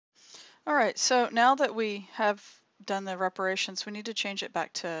All right, so now that we have done the reparations, we need to change it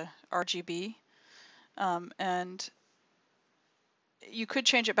back to RGB. And you could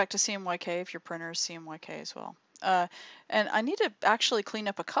change it back to CMYK if your printer is CMYK as well. And I need to actually clean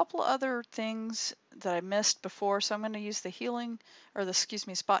up a couple other things that I missed before, so I'm going to use the healing, or the, excuse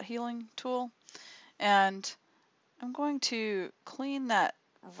me, spot healing tool. And I'm going to clean that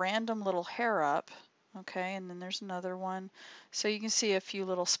random little hair up. Okay, and then there's another one. So you can see a few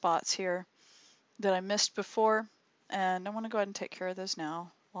little spots here that I missed before, and I want to go ahead and take care of those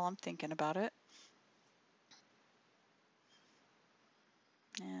now while I'm thinking about it.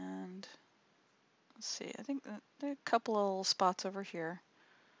 And let's see, I think there are a couple of little spots over here.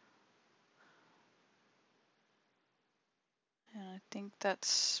 And I think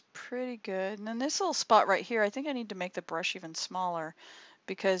that's pretty good. And then this little spot right here, I think I need to make the brush even smaller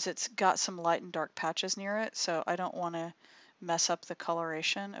because it's got some light and dark patches near it, so I don't want to mess up the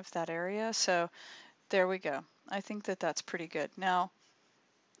coloration of that area. So there we go. I think that that's pretty good. Now,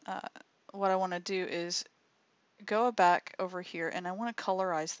 what I want to do is go back over here and I want to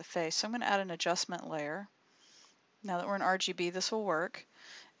colorize the face. So I'm going to add an adjustment layer. Now that we're in RGB, this will work.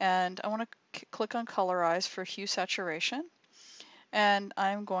 And I want to click on Colorize for Hue Saturation. And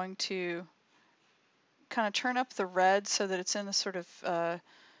I'm going to kind of turn up the red so that it's in the sort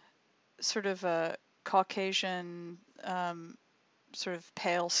of Caucasian sort of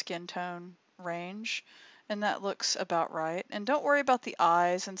pale skin tone range. And that looks about right. And don't worry about the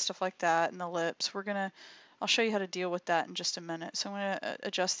eyes and stuff like that and the lips. I'll show you how to deal with that in just a minute. So I'm going to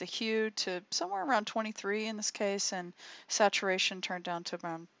adjust the hue to somewhere around 23 in this case, and saturation turned down to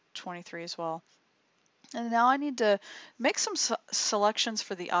around 23 as well. And now I need to make some selections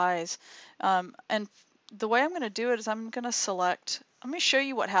for the eyes. And the way I'm going to do it is I'm going to select, let me show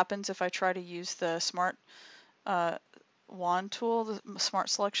you what happens if I try to use the Smart Wand tool, the Smart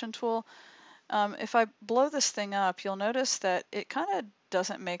Selection tool. If I blow this thing up, you'll notice that it kind of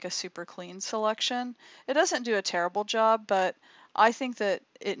doesn't make a super clean selection. It doesn't do a terrible job, but I think that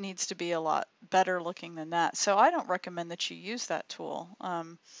it needs to be a lot better looking than that. So I don't recommend that you use that tool.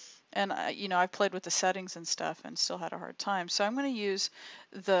 And I've played with the settings and stuff and still had a hard time. So I'm going to use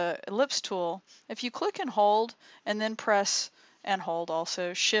the ellipse tool. If you click and hold and then press and hold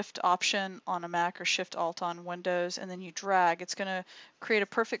also Shift Option on a Mac or Shift Alt on Windows, and then you drag, it's going to create a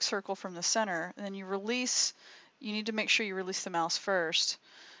perfect circle from the center. And then you release, you need to make sure you release the mouse first.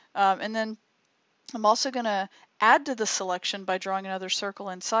 And then I'm also going to add to the selection by drawing another circle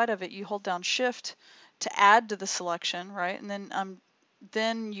inside of it. You hold down Shift to add to the selection, right? And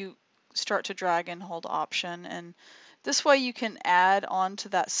then you start to drag and hold Option, and this way you can add on to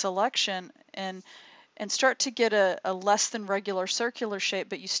that selection and start to get a less than regular circular shape,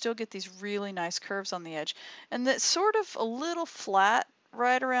 but you still get these really nice curves on the edge. And that's sort of a little flat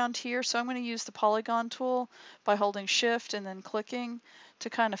right around here, so I'm going to use the Polygon tool by holding Shift and then clicking to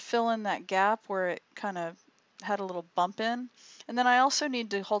kind of fill in that gap where it kind of had a little bump in. And then I also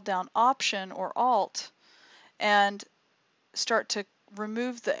need to hold down Option or Alt and start to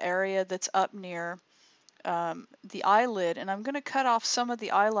remove the area that's up near the eyelid, and I'm going to cut off some of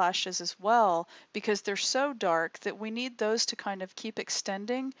the eyelashes as well because they're so dark that we need those to kind of keep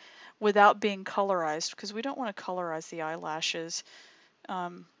extending without being colorized, because we don't want to colorize the eyelashes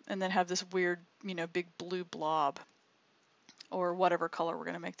and then have this weird, big blue blob or whatever color we're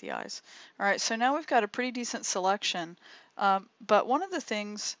going to make the eyes. All right, so now we've got a pretty decent selection, but one of the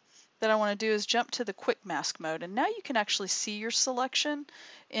things that I want to do is jump to the quick mask mode, and now you can actually see your selection,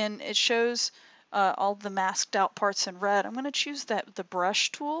 and it shows all the masked out parts in red. I'm going to choose the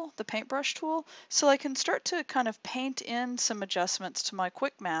brush tool, the paintbrush tool, so I can start to kind of paint in some adjustments to my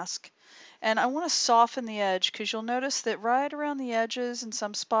quick mask. And I want to soften the edge because you'll notice that right around the edges in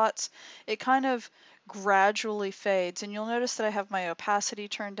some spots it kind of gradually fades, and you'll notice that I have my opacity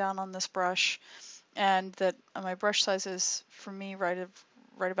turned down on this brush, and that my brush size is, for me, right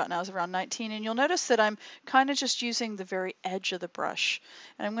about now is around 19, and you'll notice that I'm kind of just using the very edge of the brush,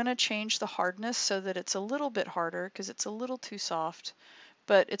 and I'm going to change the hardness so that it's a little bit harder because it's a little too soft,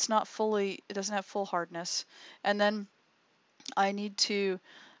 but it's not fully, it doesn't have full hardness. And then I need to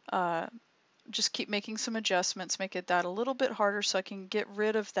just keep making some adjustments, make it that a little bit harder so I can get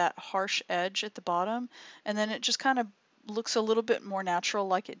rid of that harsh edge at the bottom, and then it just kind of looks a little bit more natural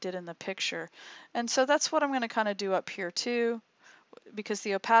like it did in the picture. And so that's what I'm going to kind of do up here too. Because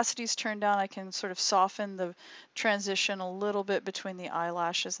the opacity is turned down, I can sort of soften the transition a little bit between the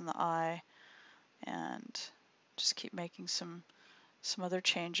eyelashes and the eye, and just keep making some other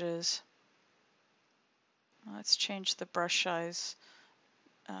changes. Let's change the brush size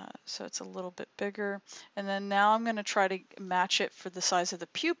so it's a little bit bigger. And then now I'm going to try to match it for the size of the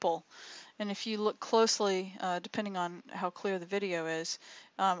pupil. And if you look closely, depending on how clear the video is,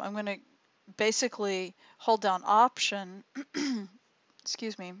 I'm going to basically hold down Option,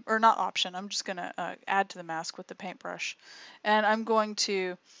 excuse me, or not Option, I'm just going to add to the mask with the paintbrush. And I'm going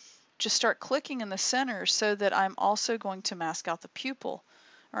to just start clicking in the center so that I'm also going to mask out the pupil.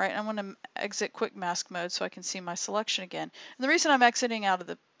 All right, I'm going to exit quick mask mode so I can see my selection again. And the reason I'm exiting out of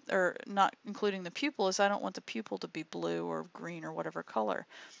the, or not including the pupil, is I don't want the pupil to be blue or green or whatever color.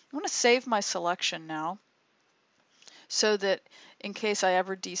 I'm going to save my selection now so that in case I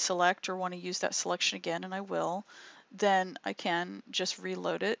ever deselect or want to use that selection again, and I will, then I can just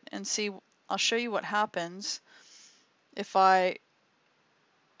reload it and see. I'll show you what happens if I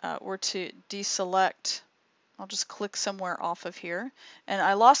were to deselect. I'll just click somewhere off of here, and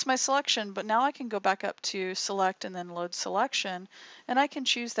I lost my selection, but now I can go back up to select and then load selection, and I can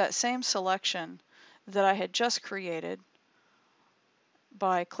choose that same selection that I had just created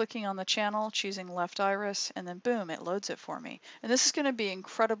by clicking on the channel, choosing left iris, and then boom, it loads it for me. And this is going to be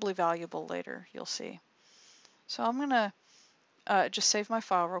incredibly valuable later, you'll see. So I'm going to just save my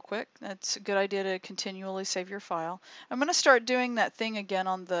file real quick. That's a good idea to continually save your file. I'm going to start doing that thing again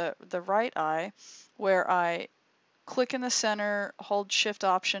on the right eye where I click in the center, hold Shift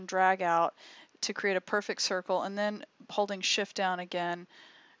Option, drag out to create a perfect circle, and then holding Shift down again,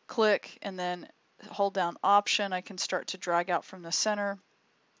 click, and then hold down Option. I can start to drag out from the center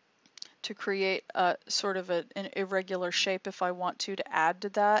to create a sort of an irregular shape if I want to add to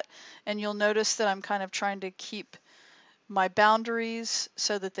that. And you'll notice that I'm kind of trying to keep my boundaries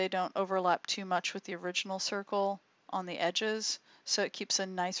so that they don't overlap too much with the original circle on the edges, so it keeps a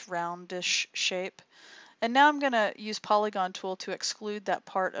nice roundish shape. And now I'm going to use Polygon Tool to exclude that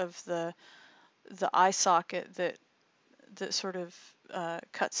part of the eye socket that sort of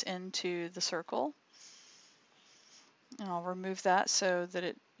cuts into the circle. And I'll remove that so that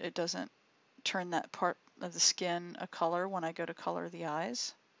it doesn't turn that part of the skin a color when I go to color the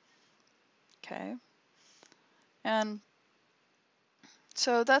eyes. Okay. And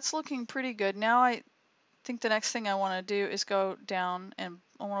so that's looking pretty good. Now I think the next thing I want to do is go down and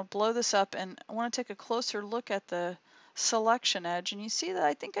I want to blow this up, and I want to take a closer look at the selection edge, and you see that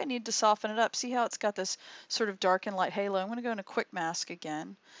I think I need to soften it up. See how it's got this sort of dark and light halo? I'm going to go into quick mask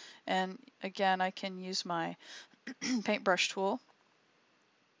again, and again I can use my paintbrush tool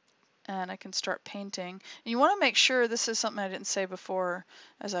and I can start painting. And you want to make sure, this is something I didn't say before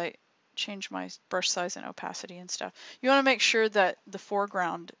as I change my brush size and opacity and stuff. You want to make sure that the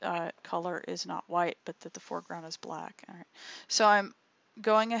foreground color is not white, but that the foreground is black. All right. So I'm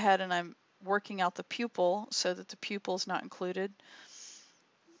going ahead and I'm working out the pupil so that the pupil is not included.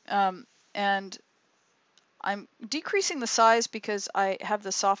 And I'm decreasing the size because I have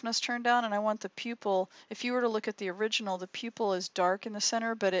the softness turned down, and I want the pupil, if you were to look at the original, the pupil is dark in the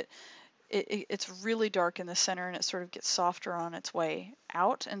center, but it's really dark in the center, and it sort of gets softer on its way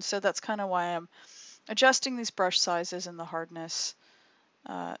out. And so that's kind of why I'm adjusting these brush sizes and the hardness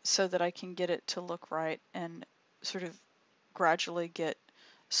so that I can get it to look right and sort of gradually get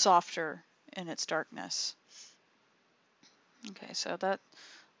softer in its darkness. Okay, so that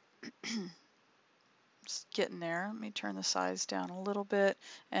just getting there. Let me turn the size down a little bit,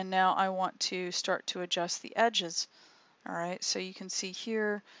 and now I want to start to adjust the edges. All right, so you can see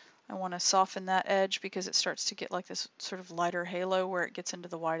here I want to soften that edge because it starts to get like this sort of lighter halo where it gets into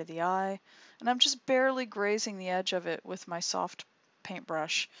the white of the eye, and I'm just barely grazing the edge of it with my soft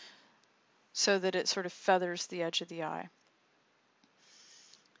paintbrush so that it sort of feathers the edge of the eye.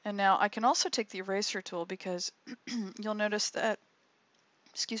 And now I can also take the eraser tool because you'll notice that,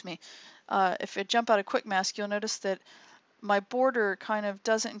 excuse me, if I jump out of quick mask, you'll notice that my border kind of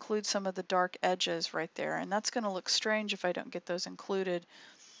doesn't include some of the dark edges right there, and that's going to look strange if I don't get those included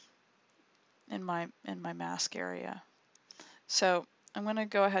in my mask area. So I'm going to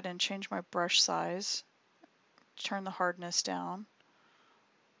go ahead and change my brush size, turn the hardness down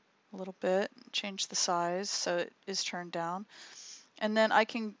a little bit, change the size so it is turned down, and then I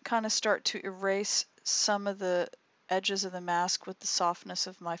can kind of start to erase some of the edges of the mask with the softness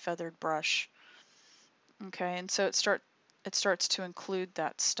of my feathered brush. Okay, and so it starts to include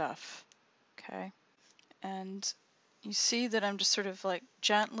that stuff. Okay, and you see that I'm just sort of like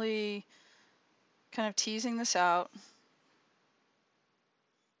gently kind of teasing this out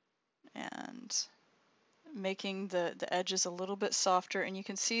and making the edges a little bit softer, and you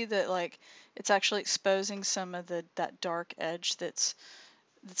can see that like it's actually exposing some of that dark edge that's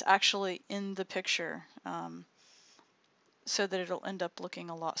actually in the picture. so that it'll end up looking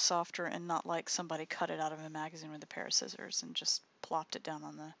a lot softer and not like somebody cut it out of a magazine with a pair of scissors and just plopped it down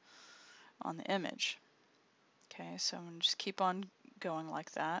on the image. Okay, so I'm going to just keep on going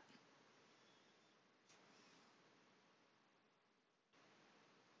like that.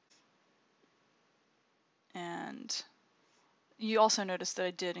 And you also notice that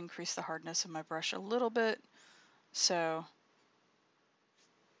I did increase the hardness of my brush a little bit. So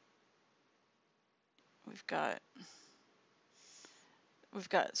we've got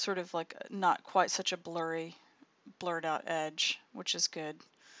sort of like not quite such a blurred out edge, which is good,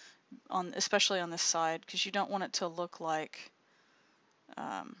 especially on this side, because you don't want it to look like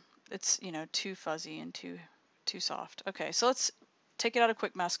it's, you know, too fuzzy and too soft. Okay, so let's take it out of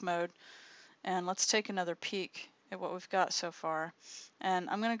quick mask mode and let's take another peek at what we've got so far. And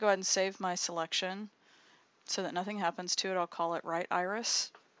I'm going to go ahead and save my selection so that nothing happens to it. I'll call it right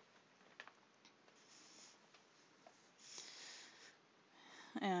iris.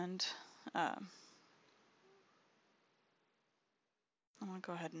 And I'm going to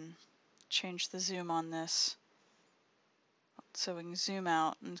go ahead and change the zoom on this so we can zoom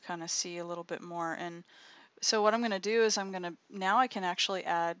out and kind of see a little bit more. And so what I'm going to do is now I can actually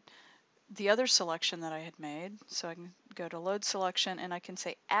add the other selection that I had made. So I can go to load selection and I can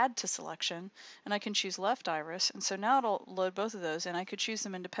say add to selection and I can choose left iris. And so now it'll load both of those and I could choose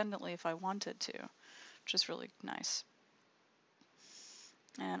them independently if I wanted to, which is really nice.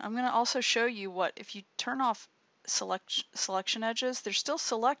 And I'm going to also show you what, if you turn off selection edges, they're still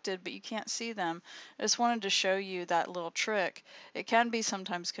selected, but you can't see them. I just wanted to show you that little trick. It can be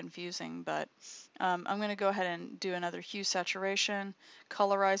sometimes confusing, but I'm going to go ahead and do another hue saturation,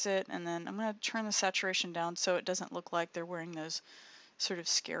 colorize it, and then I'm going to turn the saturation down so it doesn't look like they're wearing those sort of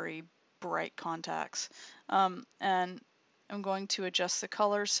scary bright contacts. And I'm going to adjust the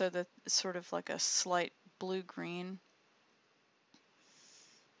color so that it's sort of like a slight blue-green.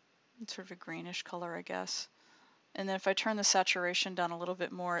 It's sort of a greenish color, I guess. And then if I turn the saturation down a little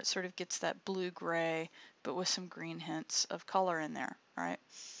bit more, it sort of gets that blue-gray, but with some green hints of color in there, right?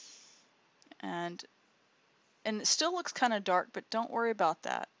 And it still looks kind of dark, but don't worry about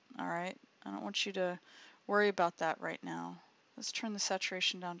that, all right? I don't want you to worry about that right now. Let's turn the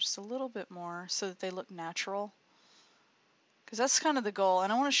saturation down just a little bit more so that they look natural, because that's kind of the goal.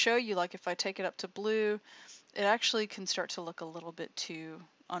 And I want to show you, like, if I take it up to blue, it actually can start to look a little bit too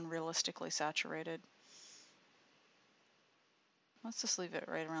unrealistically saturated. Let's just leave it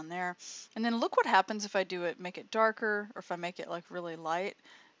right around there. And then look what happens if I do it, make it darker, or if I make it like really light.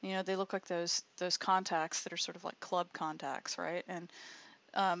 You know, they look like those contacts that are sort of like club contacts, right? And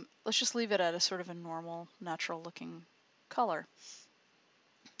let's just leave it at a sort of a normal, natural looking color.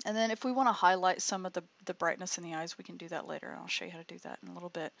 And then if we want to highlight some of the brightness in the eyes, we can do that later. And I'll show you how to do that in a little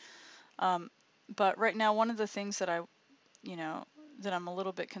bit. But right now, one of the things that that I'm a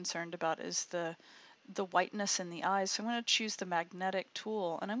little bit concerned about is the whiteness in the eyes. So I'm going to choose the magnetic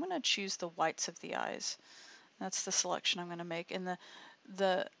tool and I'm going to choose the whites of the eyes. That's the selection I'm going to make. And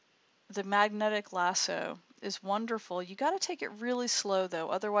the magnetic lasso is wonderful. You got to take it really slow though,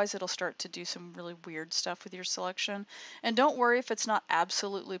 otherwise it'll start to do some really weird stuff with your selection. And don't worry if it's not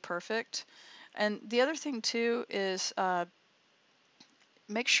absolutely perfect. And the other thing too is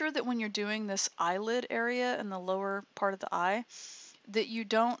make sure that when you're doing this eyelid area in the lower part of the eye, that you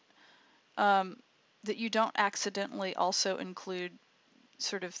don't accidentally also include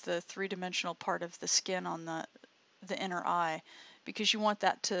sort of the three-dimensional part of the skin on the inner eye, because you want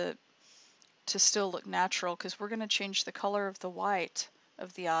that to still look natural, because we're going to change the color of the white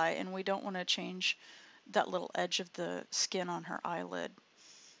of the eye and we don't want to change that little edge of the skin on her eyelid,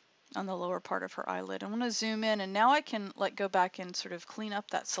 on the lower part of her eyelid. I'm going to zoom in and now I can go back and sort of clean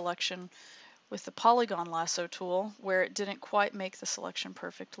up that selection with the Polygon lasso tool where it didn't quite make the selection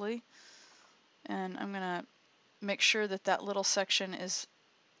perfectly. And I'm going to make sure that that little section is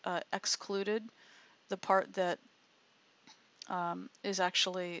excluded, the part that is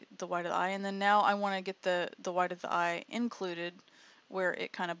actually the white of the eye. And then now I want to get the white of the eye included where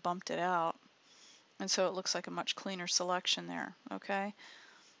it kind of bumped it out. And so it looks like a much cleaner selection there, okay?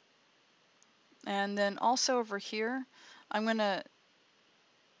 And then also over here, I'm going to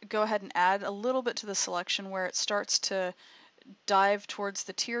go ahead and add a little bit to the selection where it starts to dive towards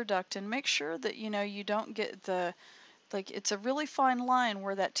the tear duct, and make sure that you don't get it's a really fine line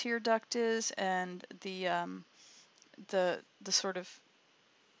where that tear duct is and the sort of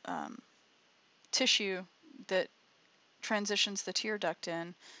tissue that transitions the tear duct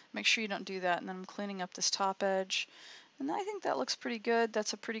in. Make sure you don't do that. And then I'm cleaning up this top edge, and I think that looks pretty good.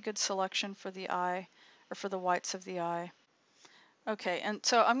 That's a pretty good selection for the eye, or for the whites of the eye. Okay, and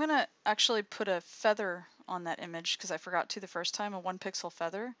so I'm going to actually put a feather on that image because I forgot to the first time, a 1 pixel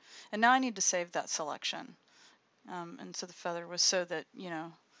feather, and now I need to save that selection. And so the feather was so that, you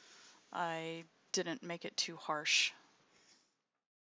know, I didn't make it too harsh.